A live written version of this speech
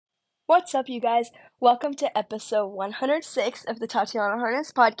What's up, you guys? Welcome to episode 106 of the Tatiana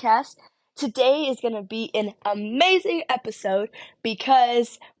Harness podcast. Today is going to be an amazing episode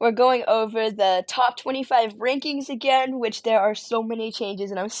because we're going over the top 25 rankings again, which there are so many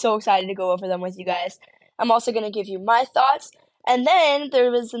changes, and I'm so excited to go over them with you guys. I'm also going to give you my thoughts, and then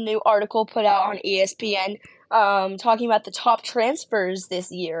there was a new article put out on ESPN talking about the top transfers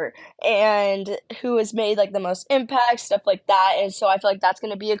this year and who has made like the most impact, stuff like that. And so I feel like that's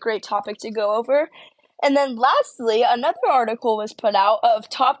going to be a great topic to go over. And then lastly, another article was put out of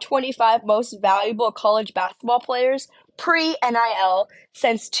top 25 most valuable college basketball players pre NIL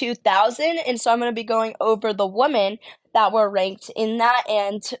since 2000. And so I'm going to be going over the women that were ranked in that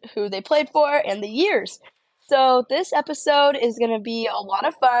and who they played for and the years. So this episode is going to be a lot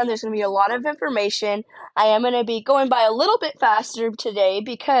of fun. There's going to be a lot of information. I am going to be going by a little bit faster today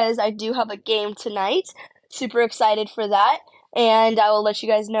because I do have a game tonight. Super excited for that. And I will let you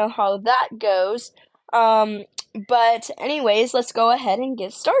guys know how that goes. But anyways, let's go ahead and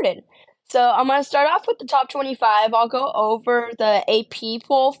get started. So I'm going to start off with the top 25. I'll go over the AP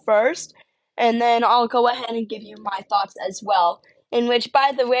poll first, and then I'll go ahead and give you my thoughts as well. In which,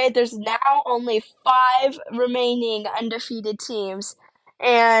 by the way, there's now only 5 remaining undefeated teams.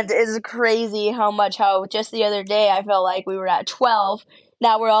 And it's crazy how just the other day I felt like we were at 12.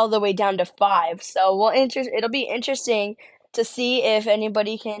 Now we're all the way down to 5. So it'll be interesting to see if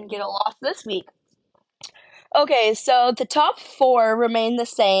anybody can get a loss this week. Okay, so the top 4 remain the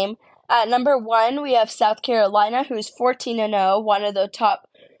same. At number 1, we have South Carolina, who's 14-0, one of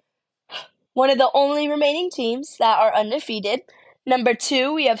the only remaining teams that are undefeated. Number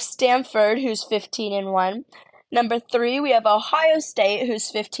 2, we have Stanford, who's 15-1. Number 3, we have Ohio State,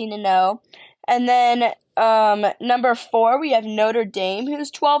 who's 15-0. And then number 4, we have Notre Dame,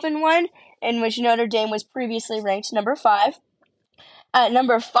 who's 12-1, in which Notre Dame was previously ranked number 5. At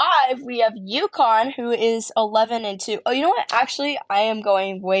number 5, we have UConn, who is 11-2. Oh, you know what? Actually, I am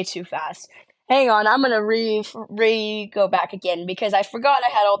going way too fast. Hang on, I'm gonna go back again because I forgot I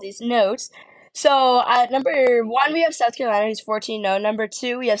had all these notes. So at number 1, we have South Carolina, who's 14-0. Number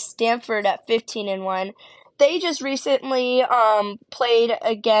 2, we have Stanford at 15-1. They just recently played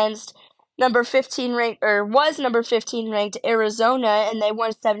against number 15 ranked, or was number 15 ranked Arizona, and they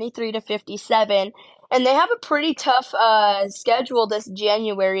won 73-57. And they have a pretty tough schedule this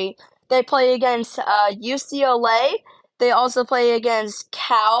January. They play against UCLA. They also play against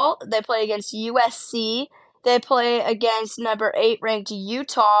Cal. They play against USC. They play against number 8 ranked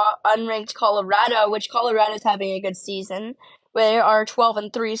Utah, unranked Colorado, which Colorado's having a good season. They are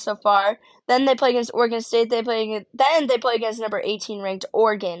 12-3 so far. Then they play against Oregon State. Then they play against number 18 ranked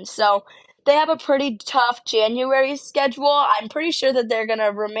Oregon. So they have a pretty tough January schedule. I'm pretty sure that they're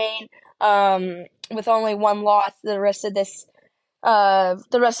gonna remain with only one loss the rest of this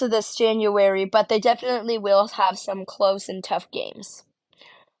January, but they definitely will have some close and tough games.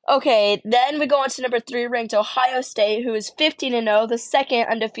 Okay, then we go on to number 3 ranked Ohio State, who is 15-0, the second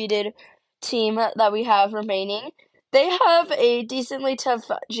undefeated team that we have remaining. They have a decently tough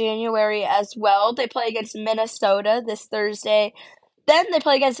January as well. They play against Minnesota this Thursday. Then they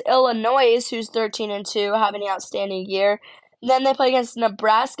play against Illinois, who's 13-2, having an outstanding year. Then they play against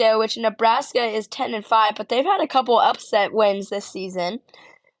Nebraska, which Nebraska is 10-5, but they've had a couple upset wins this season.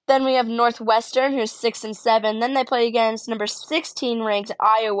 Then we have Northwestern, who's 6-7. Then they play against number 16 ranked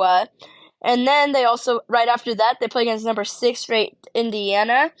Iowa. And then they also, right after that, they play against number 6 ranked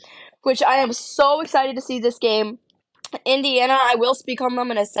Indiana, which I am so excited to see this game. Indiana, I will speak on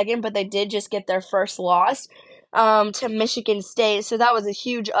them in a second, but they did just get their first loss to Michigan State, so that was a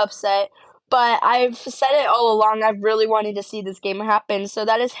huge upset. But I've said it all along, I've really wanted to see this game happen. So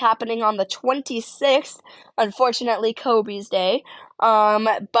that is happening on the 26th, unfortunately, Kobe's Day.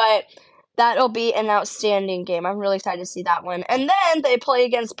 But that'll be an outstanding game. I'm really excited to see that one. And then they play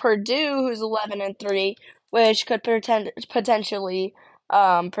against Purdue, who's 11-3, which could potentially,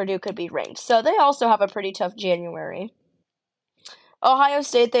 Purdue could be ranked. So they also have a pretty tough January. Ohio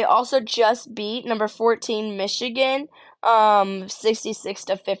State, they also just beat number 14 Michigan,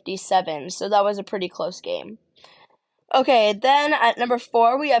 66-57. So that was a pretty close game. Okay, then at number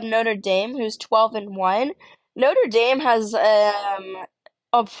 4 we have Notre Dame, who's 12-1. Notre Dame has I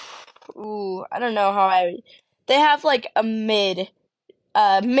don't know they have like a mid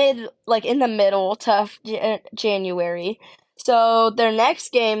like in the middle tough January. So their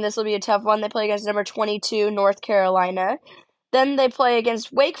next game, this will be a tough one. They play against number 22 North Carolina. Then they play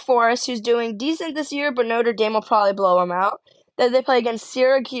against Wake Forest, who's doing decent this year, but Notre Dame will probably blow them out. Then they play against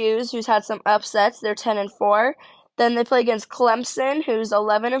Syracuse, who's had some upsets. They're 10-4. Then they play against Clemson, who's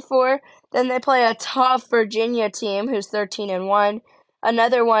 11-4. Then they play a tough Virginia team, who's 13-1.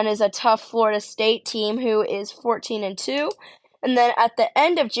 Another one is a tough Florida State team who is 14-2. And then at the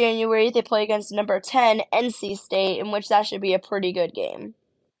end of January, they play against number 10, NC State, in which that should be a pretty good game.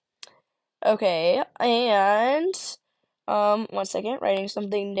 Okay, and 1 second, writing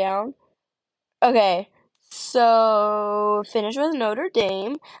something down. Okay, so finish with Notre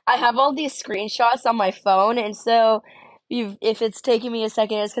Dame. I have all these screenshots on my phone, and so if it's taking me a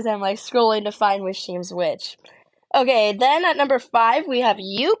second, it's because I'm like scrolling to find which team's which. Okay, then at number 5 we have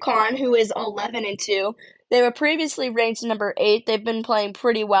UConn, who is 11-2. They were previously ranked number 8. They've been playing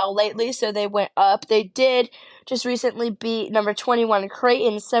pretty well lately, so they went up. They did just recently beat number 21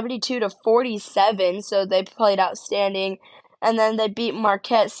 Creighton 72-47, so they played outstanding. And then they beat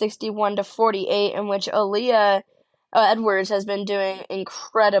Marquette 61-48, in which Aaliyah Edwards has been doing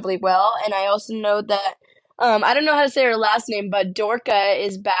incredibly well. And I also know that I don't know how to say her last name, but Dorka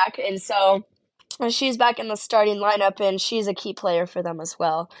is back, and so she's back in the starting lineup, and she's a key player for them as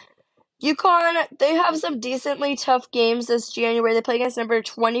well. UConn, they have some decently tough games this January. They play against number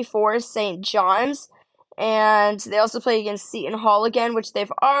 24, St. John's, and they also play against Seton Hall again, which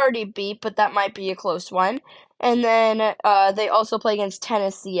they've already beat, but that might be a close one. And then they also play against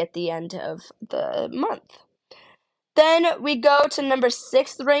Tennessee at the end of the month. Then we go to number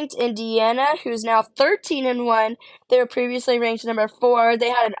 6th ranked Indiana, who's now 13-1. They were previously ranked number 4. They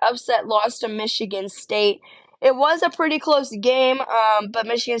had an upset loss to Michigan State. It was a pretty close game, but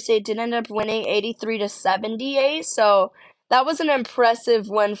Michigan State did end up winning 83-78. So that was an impressive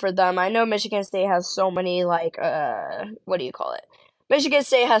win for them. I know Michigan State has so many what do you call it? Michigan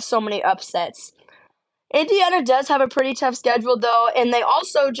State has so many upsets. Indiana does have a pretty tough schedule, though, and they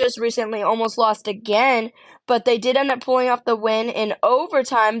also just recently almost lost again, but they did end up pulling off the win in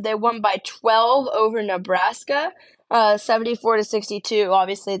overtime. They won by 12 over Nebraska, 74-62.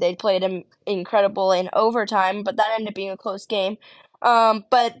 Obviously, they played incredible in overtime, but that ended up being a close game.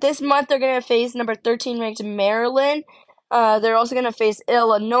 But this month, they're going to face number 13 ranked Maryland. They're also going to face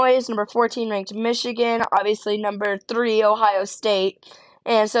Illinois, number 14 ranked Michigan, obviously number 3 Ohio State.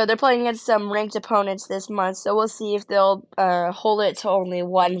 And so they're playing against some ranked opponents this month, so we'll see if they'll hold it to only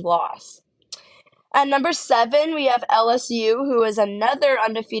one loss. At number 7, we have LSU, who is another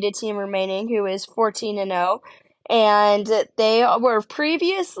undefeated team remaining, who is 14-0. And they were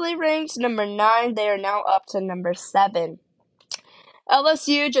previously ranked number 9. They are now up to number 7.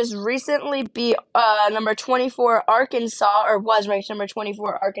 LSU just recently beat number 24 Arkansas, or was ranked number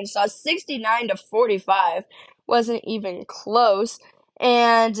 24 Arkansas, 69-45. Wasn't even close.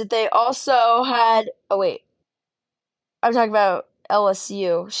 And they also had, I'm talking about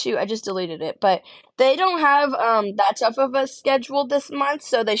LSU. Shoot, I just deleted it. But they don't have that tough of a schedule this month,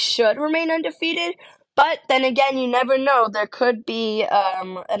 so they should remain undefeated. But then again, you never know. There could be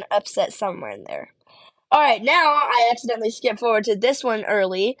an upset somewhere in there. All right, now I accidentally skipped forward to this one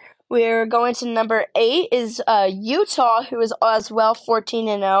early. We're going to number 8 is Utah, who is as well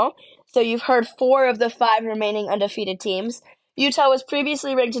 14-0. So you've heard 4 of the 5 remaining undefeated teams. Utah was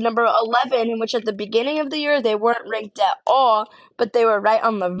previously ranked number 11, in which at the beginning of the year they weren't ranked at all, but they were right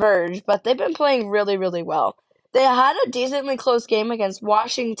on the verge. But they've been playing really, really well. They had a decently close game against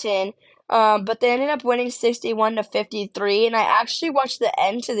Washington, but they ended up winning 61-53. And I actually watched the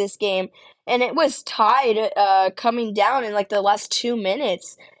end to this game, and it was tied coming down in like the last 2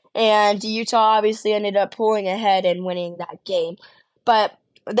 minutes. And Utah obviously ended up pulling ahead and winning that game. But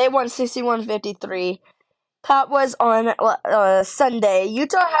they won 61-53. That was on Sunday.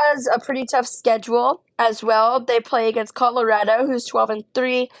 Utah has a pretty tough schedule as well. They play against Colorado, who's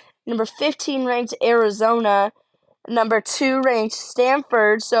 12-3, number 15 ranked Arizona, number 2 ranked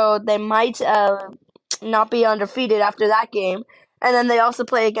Stanford, so they might not be undefeated after that game. And then they also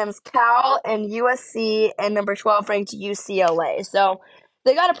play against Cal and USC and number 12 ranked UCLA. So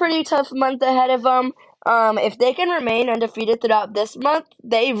they got a pretty tough month ahead of them. If they can remain undefeated throughout this month,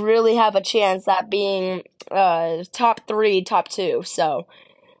 they really have a chance at being top 3, top 2. So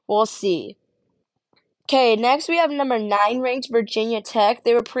we'll see. Okay, next we have number 9 ranked Virginia Tech.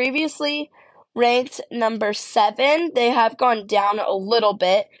 They were previously ranked number 7. They have gone down a little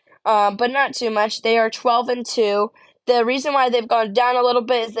bit, but not too much. They are 12-2. The reason why they've gone down a little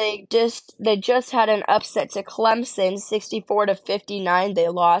bit is they just had an upset to Clemson, 64-59. They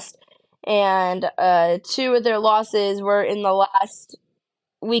lost. And 2 of their losses were in the last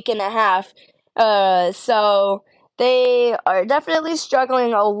week and a half. So they are definitely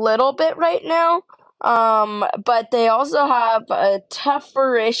struggling a little bit right now. But they also have a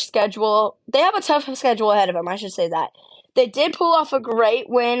tougher-ish schedule. They have a tough schedule ahead of them, I should say that. They did pull off a great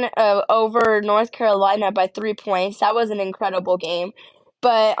win over North Carolina by 3 points. That was an incredible game.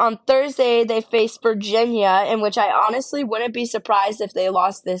 But on Thursday, they face Virginia, in which I honestly wouldn't be surprised if they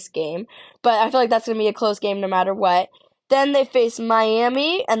lost this game. But I feel like that's going to be a close game no matter what. Then they face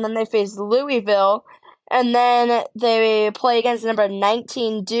Miami, and then they face Louisville. And then they play against number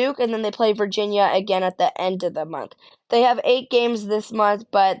 19 Duke, and then they play Virginia again at the end of the month. They have 8 games this month,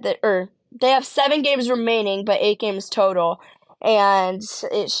 they have 7 games remaining, but 8 games total. And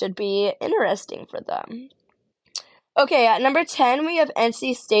it should be interesting for them. Okay, at number 10, we have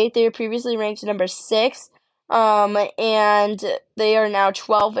NC State. They were previously ranked number 6, and they are now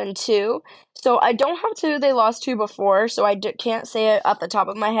 12-2. So I don't have who they lost to before, so can't say it off the top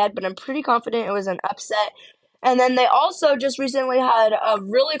of my head, but I'm pretty confident it was an upset. And then they also just recently had a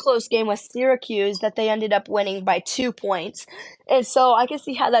really close game with Syracuse that they ended up winning by 2 points. And so I can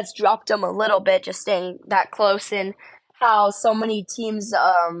see how that's dropped them a little bit, just staying that close, and how so many teams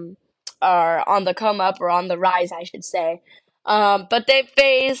are on the come up, or on the rise, I should say. But they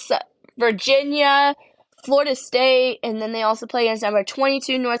face Virginia, Florida State, and then they also play against number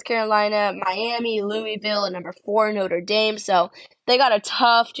 22 North Carolina, Miami, Louisville, and number 4 Notre Dame. So they got a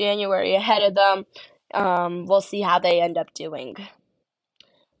tough January ahead of them. We'll see how they end up doing.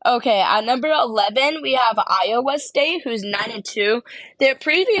 Okay, at number 11, we have Iowa State, who's 9-2. They're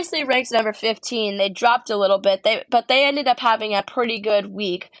previously ranked number 15. They dropped a little bit, but they ended up having a pretty good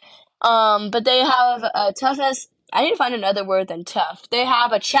week. But they have a toughest. I need to find another word than tough. They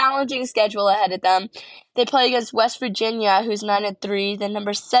have a challenging schedule ahead of them. They play against West Virginia, who's 9-3. Then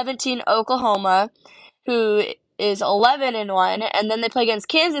number 17 Oklahoma, who is 11-1, and then they play against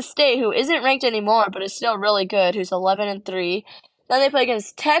Kansas State, who isn't ranked anymore, but is still really good, who's 11-3. Then they play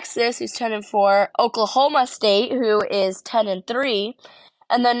against Texas, who's 10-4. Oklahoma State, who is 10-3.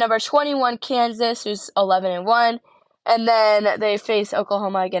 And then number 21 Kansas, who's 11-1. And then they face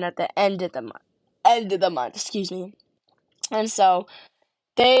Oklahoma again at the end of the month. Excuse me. And so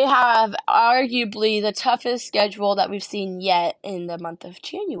they have arguably the toughest schedule that we've seen yet in the month of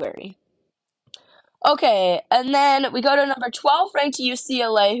January. Okay, and then we go to number 12 ranked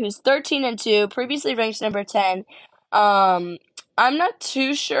UCLA, who's 13-2, previously ranked number 10. I'm not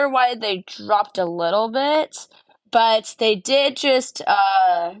too sure why they dropped a little bit, but they did just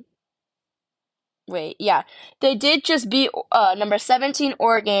they did just beat number 17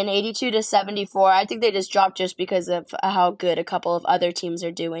 Oregon 82-74. I think they just dropped just because of how good a couple of other teams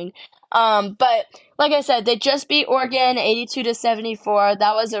are doing. But like I said, they just beat Oregon 82-74.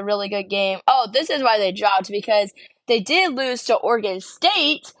 That was a really good game. Oh, this is why they dropped, because they did lose to Oregon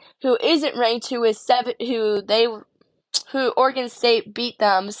State, who isn't ranked, who Oregon State beat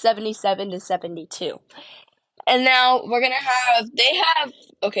them 77-72. And now this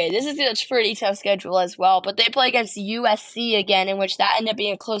is a pretty tough schedule as well, but they play against USC again, in which that ended up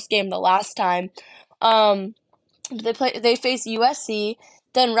being a close game the last time. They face USC,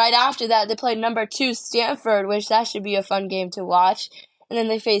 then right after that they play number 2 Stanford, which that should be a fun game to watch. And then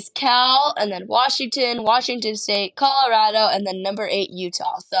they face Cal, and then Washington State, Colorado, and then number 8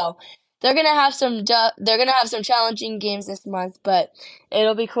 Utah. So they're gonna have some challenging games this month, but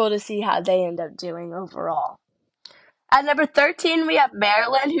it'll be cool to see how they end up doing overall. At number 13, we have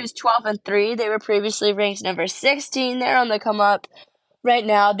Maryland, who's 12-3. They were previously ranked number 16. They're on the come up right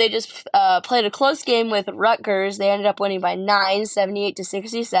now. They just played a close game with Rutgers. They ended up winning by 9,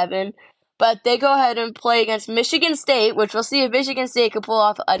 78-67. But they go ahead and play against Michigan State, which we'll see if Michigan State can pull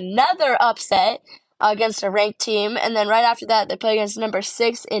off another upset against a ranked team. And then right after that, they play against number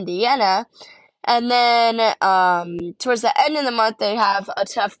 6 Indiana. And then towards the end of the month, they have a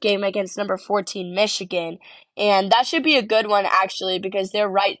tough game against number 14 Michigan. And that should be a good one, actually, because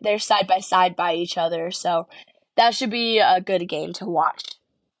they're side by side by each other. So that should be a good game to watch.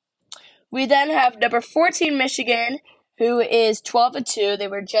 We then have number 14 Michigan, who is 12-2. They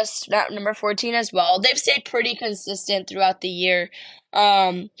were just number 14 as well. They've stayed pretty consistent throughout the year.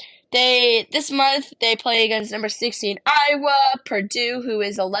 This month they play against number 16 Iowa, Purdue, who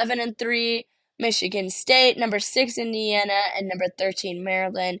is 11-3, Michigan State, number 6 Indiana, and number 13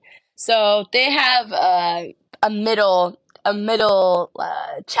 Maryland. So they have a middle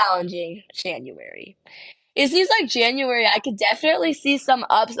challenging January. It seems like January, I could definitely see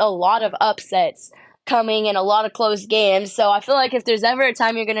a lot of upsets coming, and a lot of close games. So I feel like if there's ever a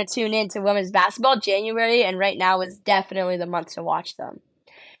time you're going to tune in to women's basketball, January, and right now is definitely the month to watch them.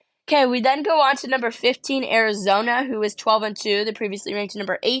 Okay, we then go on to number 15, Arizona, who is 12-2. They previously ranked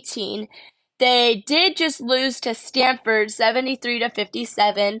number 18. They did just lose to Stanford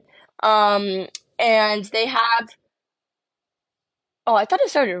 73-57. And they have. Oh, I thought it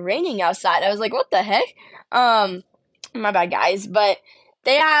started raining outside. I was like, what the heck? My bad, guys. But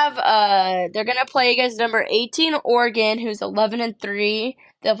They're gonna play against number 18 Oregon, who's 11-3.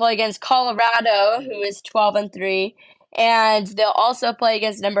 They'll play against Colorado, who is 12-3, and they'll also play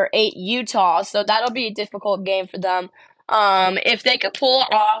against number 8 Utah. So that'll be a difficult game for them. If they could pull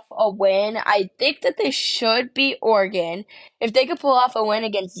off a win, I think that they should beat Oregon. If they could pull off a win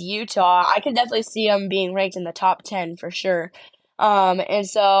against Utah, I could definitely see them being ranked in the top 10 for sure. And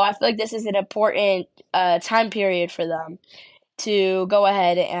so I feel like this is an important time period for them to go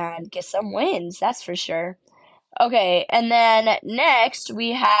ahead and get some wins, that's for sure. Okay, and then next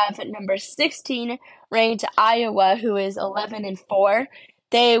we have number 16 ranked Iowa, who is 11-4.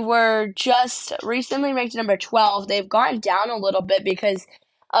 They were just recently ranked number 12. They've gone down a little bit because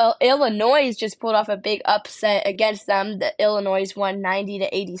Illinois just pulled off a big upset against them. The Illinois won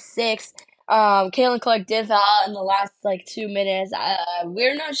 90-86. Caitlin Clark did foul in the last 2 minutes.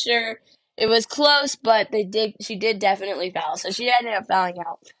 We're not sure. It was close, but she did definitely foul, so she ended up fouling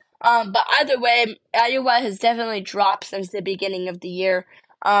out. But either way, Iowa has definitely dropped since the beginning of the year.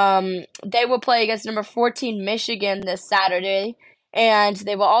 They will play against number 14 Michigan this Saturday, and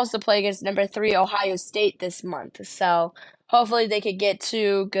they will also play against number 3 Ohio State this month. So hopefully they could get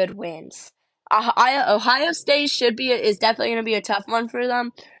 2 good wins. Ohio State is definitely going to be a tough one for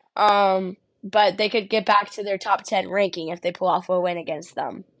them. But they could get back to their top 10 ranking if they pull off a win against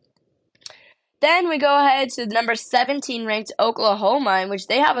them. Then we go ahead to the number 17 ranked Oklahoma, in which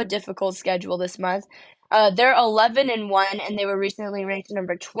they have a difficult schedule this month. They're 11-1, and they were recently ranked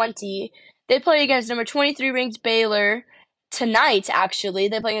number 20. They play against number 23 ranked Baylor tonight, actually.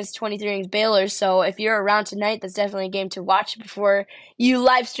 They play against 23 ranked Baylor, so if you're around tonight, that's definitely a game to watch before you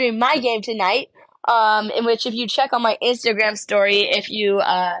live stream my game tonight. In which if you check on my Instagram story, if you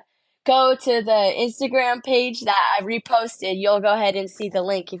go to the Instagram page that I reposted, you'll go ahead and see the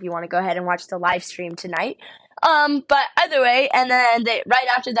link if you want to go ahead and watch the live stream tonight. But either way, and then right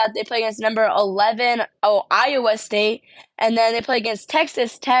after that, they play against number 11, Iowa State, and then they play against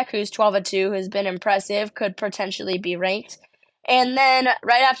Texas Tech, who's 12-2, who's been impressive, could potentially be ranked. And then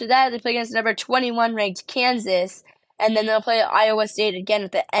right after that, they play against number 21 ranked Kansas, and then they'll play Iowa State again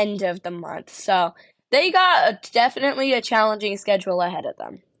at the end of the month. So they got definitely a challenging schedule ahead of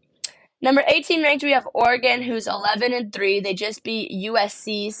them. Number 18 ranked, we have Oregon, who's 11-3. They just beat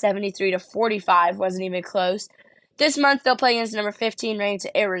USC 73-45. Wasn't even close. This month, they'll play against number 15 ranked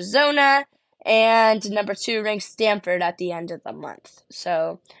Arizona and number 2 ranked Stanford at the end of the month.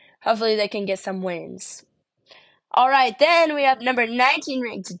 So hopefully they can get some wins. All right, then we have number 19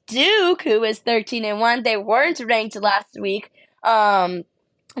 ranked Duke, who is 13-1. They weren't ranked last week.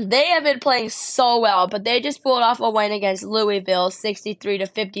 They have been playing so well, but they just pulled off a win against Louisville,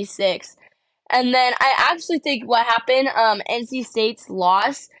 63-56. And then I actually think what happened, NC State's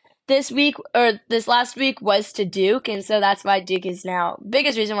loss this last week was to Duke, and so that's why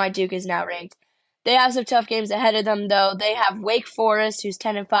biggest reason why Duke is now ranked. They have some tough games ahead of them, though. They have Wake Forest, who's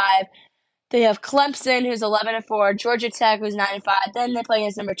 10-5. They have Clemson, who's 11-4. Georgia Tech, who's 9-5. Then they play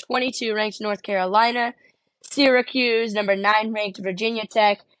against number 22 ranked North Carolina, Syracuse, number 9 ranked Virginia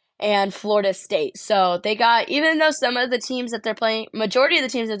Tech, and Florida State. So they got, even though some of the teams that they're playing, majority of the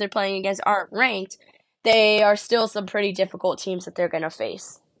teams that they're playing against aren't ranked, they are still some pretty difficult teams that they're going to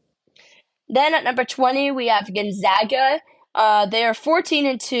face. Then at number 20, we have Gonzaga. They are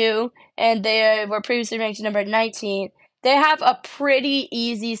 14-2, and they were previously ranked number 19. They have a pretty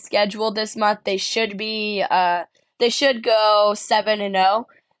easy schedule this month. They should go 7-0.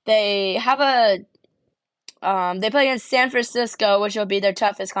 They have they play against San Francisco, which will be their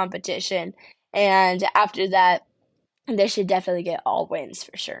toughest competition. And after that, they should definitely get all wins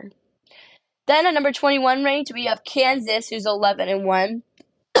for sure. Then at number 21 ranked, we have Kansas, who's 11-1.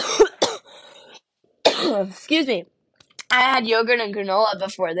 Excuse me. I had yogurt and granola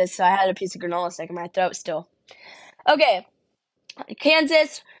before this, so I had a piece of granola stuck in my throat still. Okay.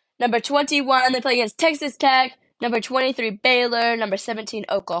 Kansas, number 21, they play against Texas Tech. Number 23, Baylor. Number 17,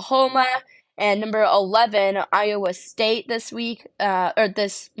 Oklahoma. And number 11, Iowa State this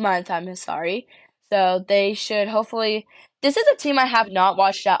month, I'm sorry. So they should hopefully... This is a team I have not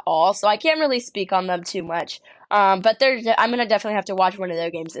watched at all, so I can't really speak on them too much. But I'm going to definitely have to watch one of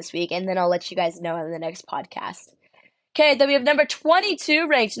their games this week, and then I'll let you guys know in the next podcast. Okay, then we have number 22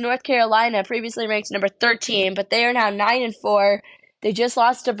 ranked North Carolina, previously ranked number 13, but they are now 9-4. They just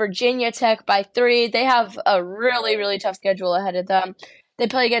lost to Virginia Tech by 3. They have a really, really tough schedule ahead of them. They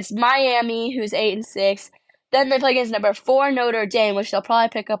play against Miami, who's 8-6. Then they play against number 4 Notre Dame, which they'll probably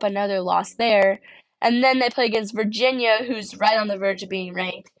pick up another loss there. And then they play against Virginia, who's right on the verge of being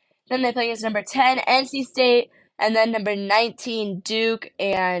ranked. Then they play against number 10 NC State, and then number 19 Duke.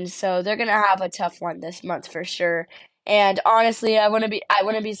 And so they're going to have a tough one this month for sure. And honestly, I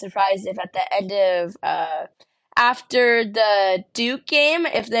wouldn't be surprised if at the end of after the Duke game,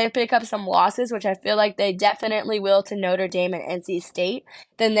 if they pick up some losses, which I feel like they definitely will to Notre Dame and NC State,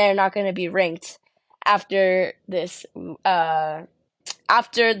 then they're not going to be ranked after this uh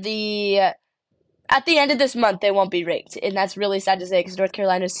after the at the end of this month they won't be ranked, and that's really sad to say because North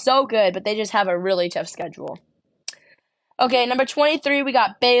Carolina is so good, but they just have a really tough schedule. Okay, number 23, we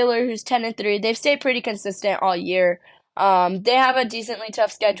got Baylor, who's 10-3. They've stayed pretty consistent all year. They have a decently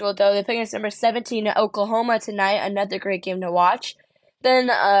tough schedule, though. They play against number 17 Oklahoma tonight, another great game to watch. Then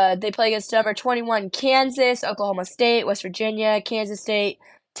they play against number 21 Kansas, Oklahoma State, West Virginia, Kansas State,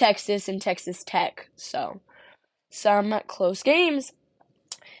 Texas, and Texas Tech. So, some close games.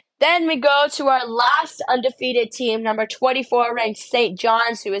 Then we go to our last undefeated team, number 24 ranked St.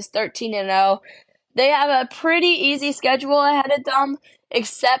 John's, who is 13-0. They have a pretty easy schedule ahead of them,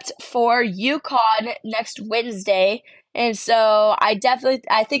 except for UConn next Wednesday. And so I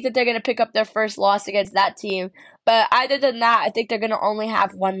think that they're going to pick up their first loss against that team. But other than that, I think they're going to only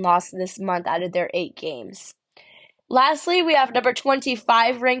have one loss this month out of their 8 games. Lastly, we have number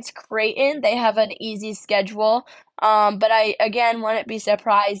 25 ranked Creighton. They have an easy schedule. But I, again, wouldn't be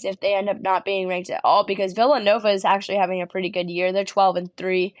surprised if they end up not being ranked at all because Villanova is actually having a pretty good year. They're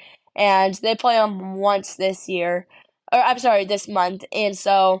 12-3, and they play them once this year. Or, I'm sorry, this month. And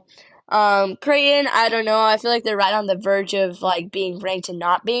so, Creighton, I don't know. I feel like they're right on the verge of, like, being ranked and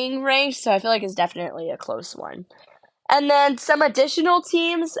not being ranked. So I feel like it's definitely a close one. And then some additional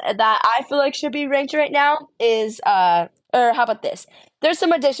teams that I feel like should be ranked right now is or how about this? There's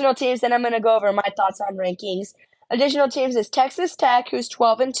some additional teams and I'm gonna go over my thoughts on rankings. Additional teams is Texas Tech, who's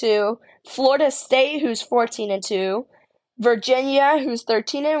 12-2, Florida State, who's 14-2, Virginia, who's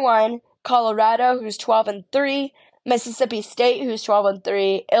 13-1, Colorado, who's 12-3, Mississippi State, who's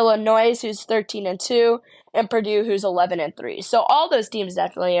 12-3, Illinois, who's 13-2, and Purdue, who's 11-3. So all those teams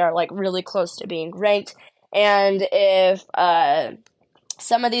definitely are like really close to being ranked. And if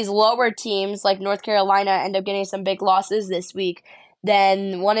some of these lower teams, like North Carolina, end up getting some big losses this week,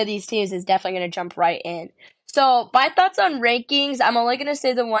 then one of these teams is definitely going to jump right in. So, my thoughts on rankings, I'm only going to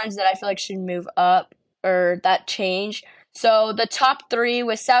say the ones that I feel like should move up or that change. So, the top three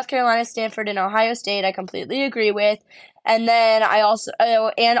with South Carolina, Stanford, and Ohio State, I completely agree with. And then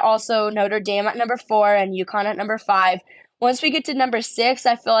also Notre Dame at number 4 and UConn at number 5. Once we get to number 6,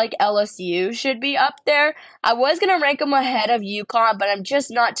 I feel like LSU should be up there. I was going to rank them ahead of UConn, but I'm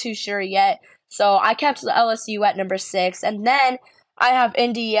just not too sure yet. So I kept LSU at number 6. And then I have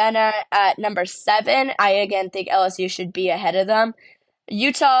Indiana at number 7. I again think LSU should be ahead of them.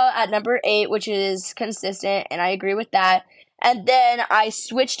 Utah at number 8, which is consistent, and I agree with that. And then I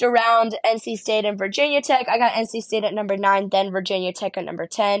switched around NC State and Virginia Tech. I got NC State at number 9, then Virginia Tech at number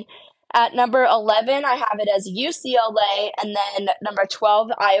 10. At number 11, I have it as UCLA, and then number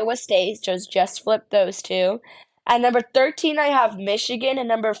 12, Iowa State, just flipped those two. At number 13, I have Michigan, and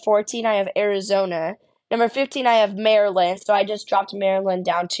number 14, I have Arizona. Number 15, I have Maryland, so I just dropped Maryland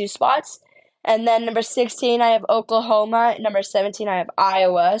down 2 spots. And then number 16, I have Oklahoma. Number 17, I have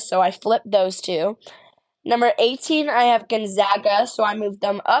Iowa, so I flipped those two. Number 18, I have Gonzaga, so I moved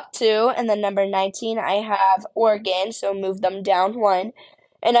them up 2. And then number 19, I have Oregon, so moved them down 1.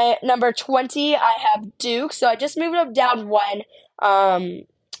 And number 20, I have Duke, so I just moved them down 1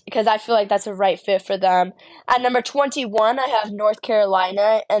 because I feel like that's a right fit for them. At number 21, I have North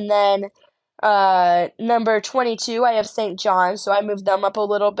Carolina, and then number 22, I have St. John, so I moved them up a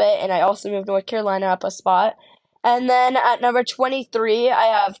little bit, and I also moved North Carolina up a spot. And then at number 23, I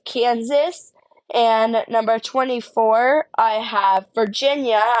have Kansas, and number 24, I have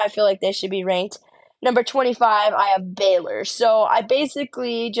Virginia. I feel like they should be ranked. Number 25, I have Baylor. So I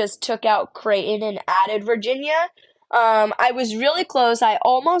basically just took out Creighton and added Virginia. I was really close. I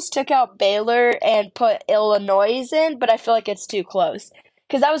almost took out Baylor and put Illinois in, but I feel like it's too close.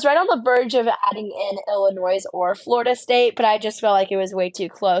 Because I was right on the verge of adding in Illinois or Florida State, but I just felt like it was way too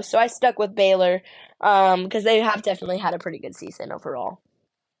close. So I stuck with Baylor because they have definitely had a pretty good season overall.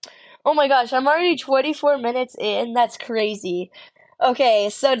 Oh my gosh, I'm already 24 minutes in. That's crazy. Okay,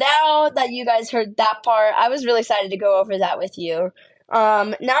 so now that you guys heard that part, I was really excited to go over that with you. Now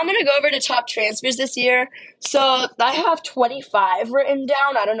I'm gonna go over to top transfers this year. So I have 25 written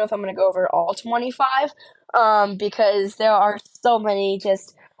down. I don't know if I'm gonna go over all 25, because there are so many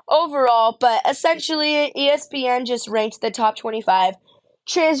just overall. But essentially, ESPN just ranked the top 25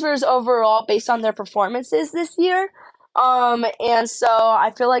 transfers overall based on their performances this year. And so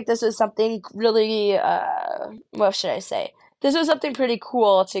I feel like this was something really, what should I say? This was something pretty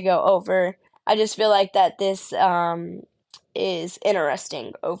cool to go over. I just feel like that this is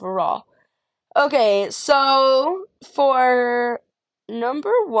interesting overall. Okay, so for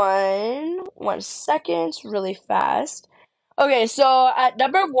number one second, really fast. Okay, so at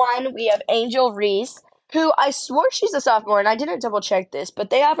number one, we have Angel Reese, who I swore she's a sophomore, and I didn't double check this, but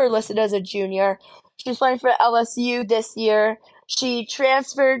they have her listed as a junior. She's playing for LSU this year. She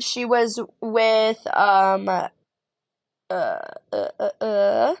transferred. She was with uh, uh, uh,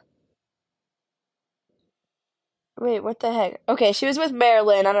 uh wait, what the heck? Okay, she was with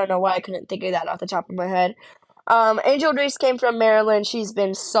Maryland. I don't know why I couldn't think of that off the top of my head. Angel Reese came from Maryland. She's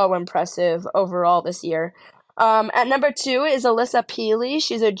been so impressive overall this year. At number two is Alyssa Peely.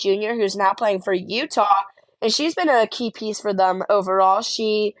 She's a junior who's now playing for Utah, and she's been a key piece for them overall.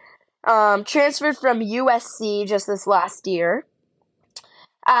 She transferred from USC just this last year.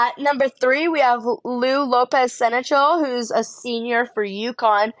 At number three, we have Lou Lopez Senechel, who's a senior for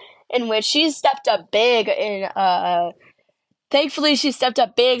UConn, in which she's stepped up big in thankfully, she stepped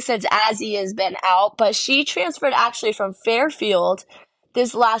up big since Azzy has been out, but she transferred actually from Fairfield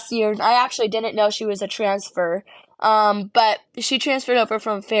this last year. I actually didn't know she was a transfer, but she transferred over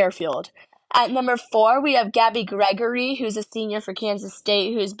from Fairfield. At number four, we have Gabby Gregory, who's a senior for Kansas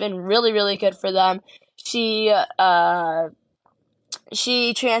State, who's been really, really good for them. She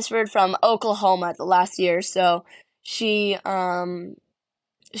she transferred from Oklahoma the last year, so she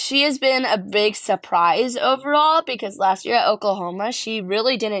she has been a big surprise overall because last year at Oklahoma, she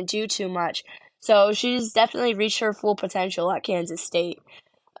really didn't do too much. So she's definitely reached her full potential at Kansas State.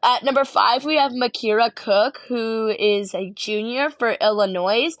 At number five, we have Makira Cook, who is a junior for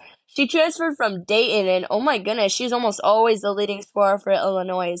Illinois. She transferred from Dayton, and oh my goodness, she's almost always the leading scorer for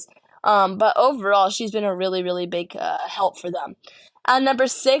Illinois. But overall, she's been a really, really big help for them. At number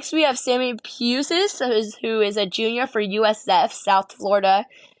six, we have Sammy Pusis, who is a junior for USF, South Florida.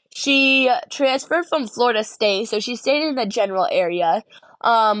 She transferred from Florida State, so she stayed in the general area.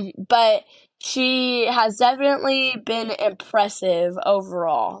 But she has definitely been impressive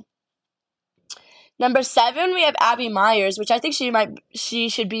overall. Number seven, we have Abby Myers, which I think she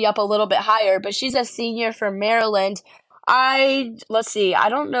should be up a little bit higher, but she's a senior from Maryland. Let's see, I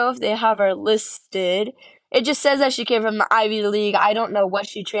don't know if they have her listed. It just says that she came from the Ivy League. I don't know what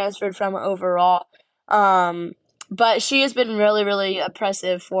she transferred from overall. Um, but she has been really, really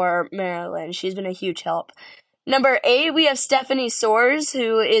impressive for Maryland. She's been a huge help. Number eight, we have Stephanie Soares,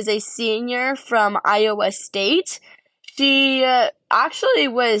 who is a senior from Iowa State. She actually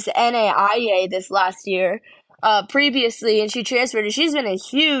was NAIA this last year, previously, and she transferred. And she's been a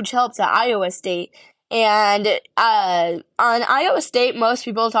huge help to Iowa State. And on Iowa State, most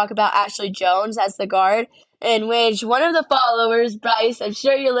people talk about Ashley Jones as the guard, in which one of the followers, Bryce, I'm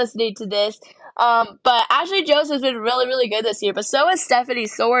sure you're listening to this, but Ashley Jones has been really, really good this year. But so has Stephanie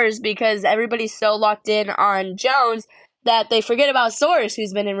Soares because everybody's so locked in on Jones that they forget about Soares,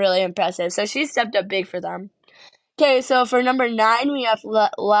 who's been really impressive. So she stepped up big for them. Okay, so for number nine, we have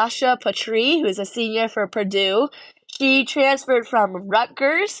Lasha Patry, who's a senior for Purdue. She transferred from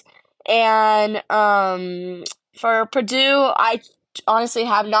Rutgers, and for Purdue, I honestly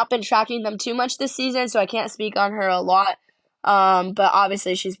have not been tracking them too much this season, so I can't speak on her a lot. But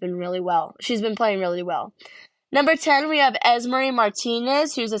obviously, she's been really well. She's been playing really well. Number 10, we have Esmery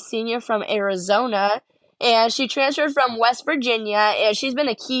Martinez, who's a senior from Arizona. And she transferred from West Virginia, and she's been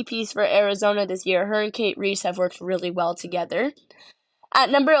a key piece for Arizona this year. Her and Kate Reese have worked really well together. At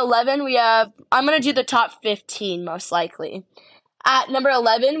number 11, we have, I'm going to do the top 15 most likely. At number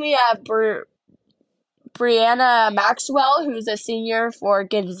 11, we have Brianna Maxwell, who's a senior for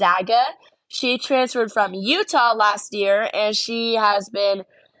Gonzaga. She transferred from Utah last year, and she has been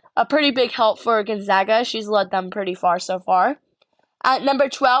a pretty big help for Gonzaga. She's led them pretty far so far. At number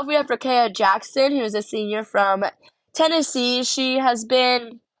 12, we have Rakea Jackson, who's a senior from Tennessee. She has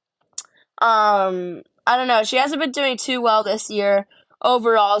been, I don't know, she hasn't been doing too well this year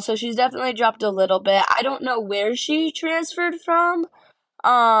overall, so she's definitely dropped a little bit. I don't know where she transferred from.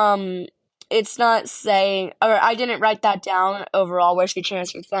 Um, it's not saying, or I didn't write that down overall where she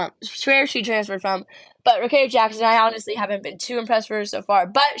transferred from. But Rakea Jackson, I honestly haven't been too impressed with her so far,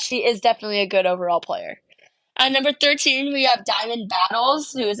 but she is definitely a good overall player. At number 13, we have Diamond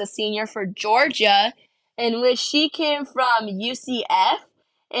Battles, who is a senior for Georgia, in which she came from UCF.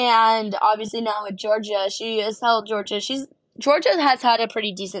 And obviously now with Georgia, she has held Georgia. Georgia has had a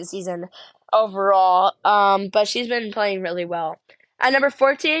pretty decent season overall, but she's been playing really well. At number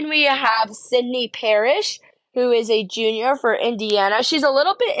 14, we have Sydney Parrish, who is a junior for Indiana. She's a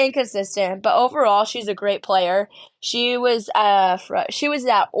little bit inconsistent, but overall, she's a great player. She was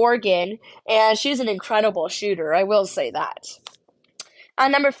at Oregon, and she's an incredible shooter. I will say that.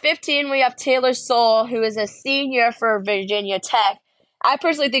 At number 15, we have Taylor Soule, who is a senior for Virginia Tech. I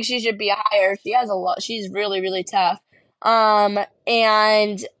personally think she should be higher. She has a lot. She's really, really tough. And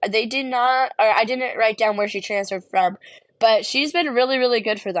they did not, or I didn't write down where she transferred from, but she's been really, really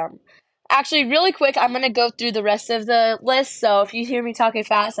good for them. Actually, really quick, I'm gonna go through the rest of the list. So if you hear me talking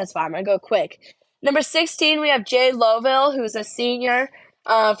fast, that's fine. I'm gonna go quick. Number 16, we have Jay Loville, who's a senior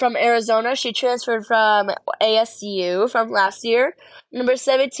from Arizona. She transferred from ASU from last year. Number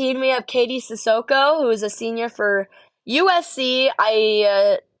 17, we have Katie Sissoko, who is a senior for USC.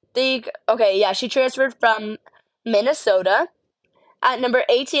 I think, okay, yeah, she transferred from Minnesota. At number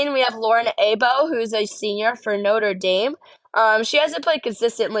 18, we have Lauren Abo, who's a senior for Notre Dame. She hasn't played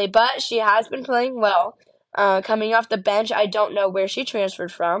consistently, but she has been playing well. Coming off the bench, I don't know where she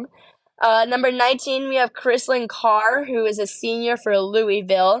transferred from. Number 19, we have Chrislyn Carr, who is a senior for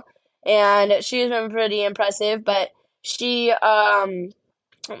Louisville, and she's been pretty impressive, but she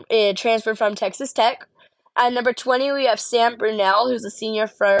transferred from Texas Tech. At number 20, we have Sam Brunell, who's a senior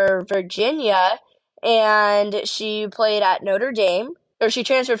for Virginia, and she played at Notre Dame, or she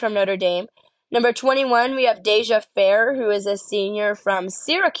transferred from Notre Dame. Number 21, we have Deja Fair, who is a senior from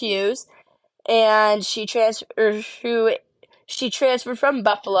Syracuse, and she transferred from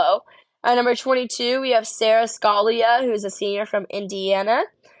Buffalo. At number 22, we have Sarah Scalia, who's a senior from Indiana.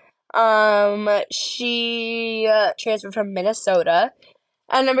 She transferred from Minnesota.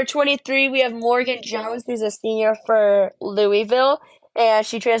 At number 23, we have Morgan Jones, who's a senior for Louisville, and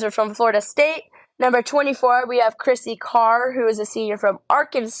she transferred from Florida State. Number 24, we have Chrissy Carr, who is a senior from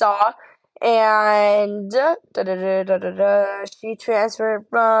Arkansas, and she transferred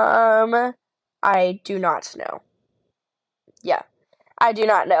from, I do not know. Yeah, I do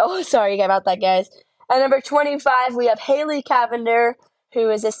not know. Sorry about that, guys. At number 25, we have Haley Cavender, who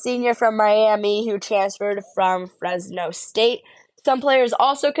is a senior from Miami, who transferred from Fresno State. Some players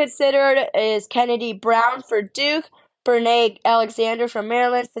also considered is Kennedy Brown for Duke, Brene Alexander from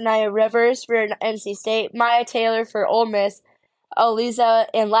Maryland, Sanaya Rivers for NC State, Maya Taylor for Ole Miss,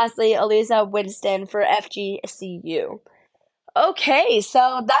 and lastly, Eliza Winston for FGCU. Okay,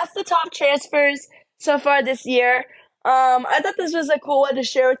 so that's the top transfers so far this year. I thought this was a cool one to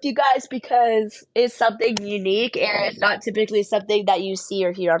share with you guys because it's something unique and it's not typically something that you see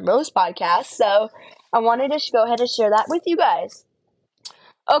or hear on most podcasts. So I wanted to go ahead and share that with you guys.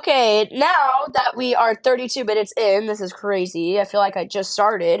 Okay, now that we are 32 minutes in, this is crazy. I feel like I just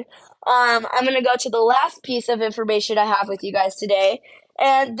started. I'm going to go to the last piece of information I have with you guys today.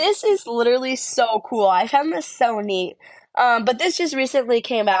 And this is literally so cool. I found this so neat. But this just recently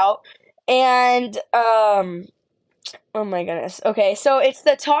came out. And, oh my goodness. Okay, so it's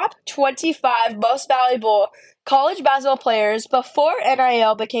the top 25 most valuable college basketball players before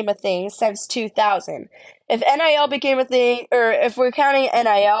NIL became a thing since 2000. If NIL became a thing, or if we're counting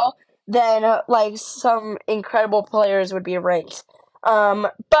NIL, then like some incredible players would be ranked.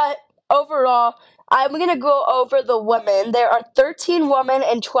 But overall, I'm gonna go over the women. There are 13 women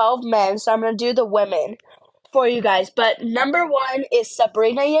and 12 men, so I'm gonna do the women for you guys. But number one is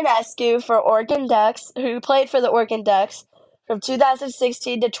Sabrina Ionescu for Oregon Ducks, who played for the Oregon Ducks from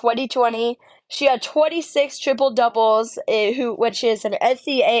 2016 to 2020. She had 26 triple doubles, which is an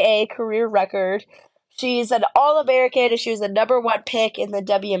NCAA career record. She's an All-American, and she was the number one pick in the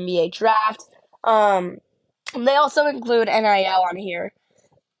WNBA draft. They also include NIL on here.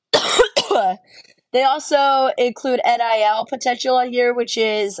 They also include NIL potential on here, which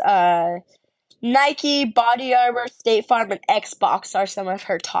is Nike, Body Armor, State Farm, and Xbox are some of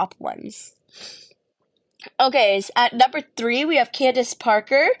her top ones. Okay, so at number 3, we have Candace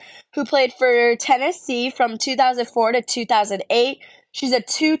Parker, who played for Tennessee from 2004 to 2008. She's a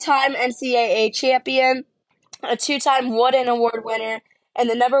 2-time NCAA champion, a 2-time Wooden Award winner, and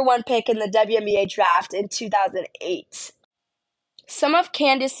the number 1 pick in the WNBA draft in 2008. Some of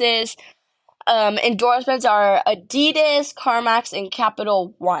Candace's endorsements are Adidas, CarMax, and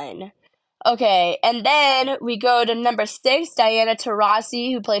Capital One. Okay, and then we go to number 6, Diana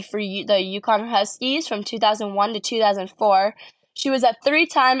Taurasi, who played for the UConn Huskies from 2001 to 2004. She was a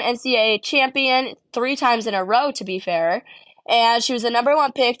 3-time NCAA champion, 3 times in a row, to be fair. And she was the number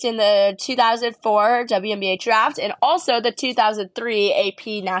 1 picked in the 2004 WNBA draft and also the 2003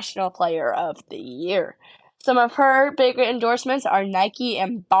 AP National Player of the Year. Some of her big endorsements are Nike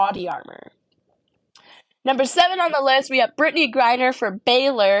and Body Armor. Number 7 on the list, we have Brittany Griner for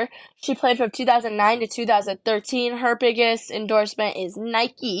Baylor. She played from 2009 to 2013. Her biggest endorsement is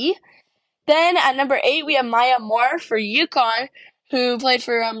Nike. Then at number 8, we have Maya Moore for UConn, who played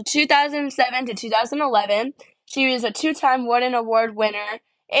from 2007 to 2011. She was a 2-time Wooden Award winner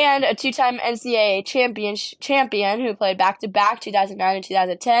and a 2-time NCAA champion who played back-to-back 2009 and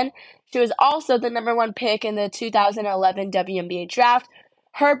 2010. She was also the number one pick in the 2011 WNBA draft.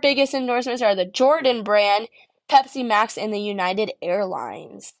 Her biggest endorsements are the Jordan brand, Pepsi Max, and the United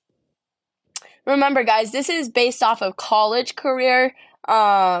Airlines. Remember, guys, this is based off of college career.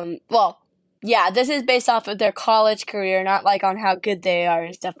 This is based off of their college career, not like on how good they are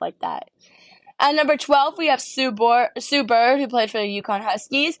and stuff like that. At number 12, we have Sue Bird, who played for the Yukon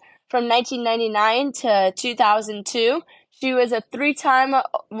Huskies from 1999 to 2002. She was a three-time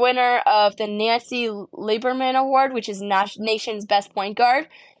winner of the Nancy Lieberman Award, which is nation's best point guard.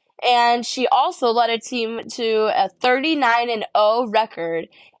 And she also led a team to a 39-0 record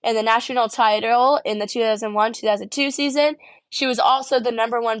in the national title in the 2001-2002 season. She was also the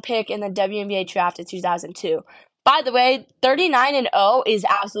number one pick in the WNBA draft in 2002. By the way, 39-0 is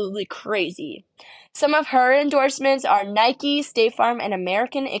absolutely crazy. Some of her endorsements are Nike, State Farm, and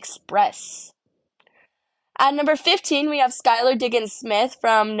American Express. At number 15, we have Skylar Diggins-Smith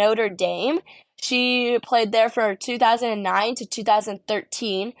from Notre Dame. She played there from 2009 to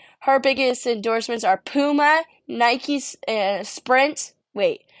 2013. Her biggest endorsements are Puma, Nike,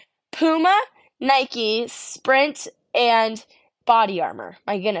 Puma, Nike, Sprint, and Body Armor.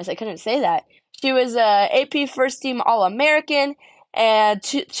 My goodness, I couldn't say that. She was a AP First Team All-American and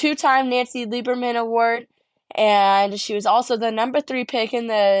two-time Nancy Lieberman Award, and she was also the number 3 pick in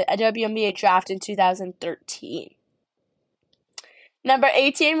the WNBA draft in 2013. Number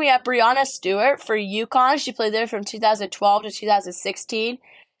 18, we have Breanna Stewart for UConn. She played there from 2012 to 2016.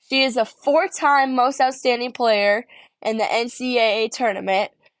 She is a 4-time most outstanding player in the NCAA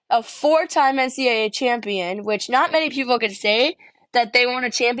tournament, a 4-time NCAA champion, which not many people could say that they won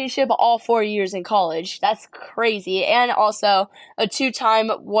a championship all 4 years in college. That's crazy. And also a 2-time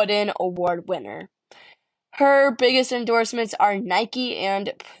Wooden Award winner. Her biggest endorsements are Nike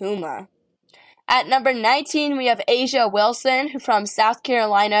and Puma. At number 19, we have A'ja Wilson from South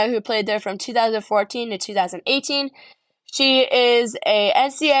Carolina, who played there from 2014 to 2018. She is a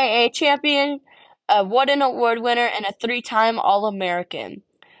NCAA champion, a Wooden Award winner, and a 3-time All-American.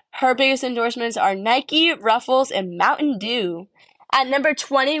 Her biggest endorsements are Nike, Ruffles, and Mountain Dew. At number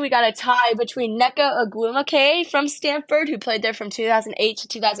 20, we got a tie between Nneka Ogwumike from Stanford, who played there from 2008 to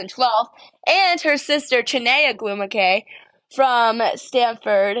 2012, and her sister, Chiney Ogwumike, from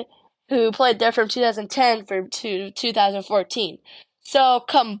Stanford, who played there from 2010 to 2014. So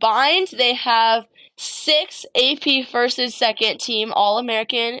combined, they have 6 AP first and second team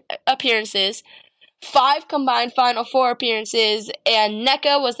All-American appearances, 5 combined Final Four appearances, and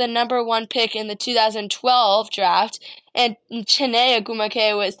Nneka was the number 1 pick in the 2012 draft, and Chiney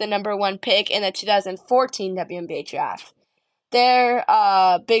Ogwumike was the number 1 pick in the 2014 WNBA draft. Their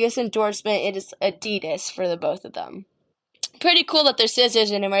biggest endorsement is Adidas for the both of them. Pretty cool that they're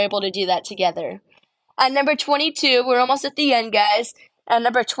sisters and we're able to do that together. At number 22, we're almost at the end, guys. At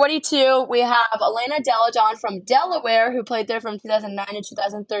number 22, we have Elena Delle Donne from Delaware, who played there from 2009 to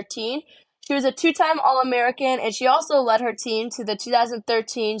 2013. She was a 2-time All-American, and she also led her team to the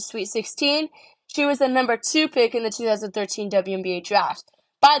 2013 Sweet 16. She was the number 2 pick in the 2013 WNBA draft.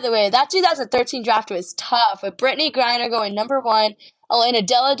 By the way, that 2013 draft was tough, with Brittney Griner going number 1, Elena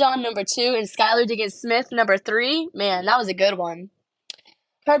Delle Donne number 2, and Skylar Diggins-Smith number 3. Man, that was a good one.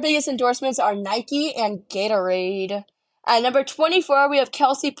 Her biggest endorsements are Nike and Gatorade. At number 24, we have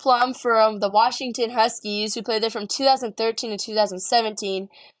Kelsey Plum from the Washington Huskies, who played there from 2013 to 2017.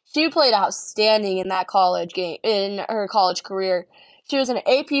 She played outstanding in that college game, in her college career. She was an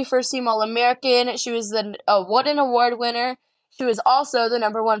AP First Team All-American. She was a Wooden Award winner. She was also the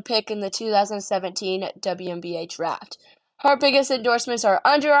number 1 pick in the 2017 WNBA draft. Her biggest endorsements are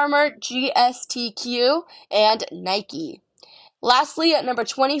Under Armour, GSTQ, and Nike. Lastly, at number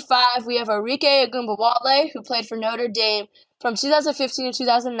 25, we have Arike Ogunbowale, who played for Notre Dame from 2015 to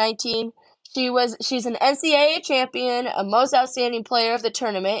 2019. She's an NCAA champion, a most outstanding player of the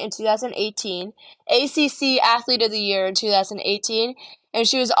tournament in 2018, ACC Athlete of the Year in 2018, and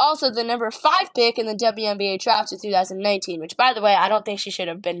she was also the number 5 pick in the WNBA draft in 2019, which, by the way, I don't think she should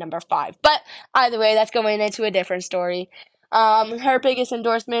have been number 5. But either way, that's going into a different story. Her biggest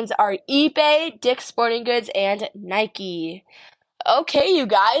endorsements are eBay, Dick's Sporting Goods, and Nike. Okay, you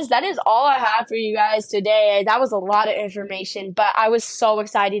guys, that is all I have for you guys today. That was a lot of information, but I was so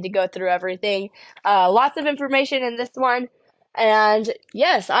excited to go through everything. Lots of information in this one. And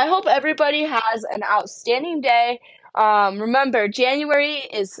yes, I hope everybody has an outstanding day. Remember, January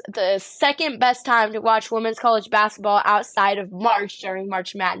is the second best time to watch women's college basketball outside of March during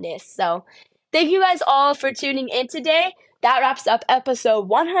March Madness. So thank you guys all for tuning in today. That wraps up episode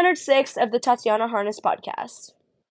 106 of the Tatiana Harness podcast.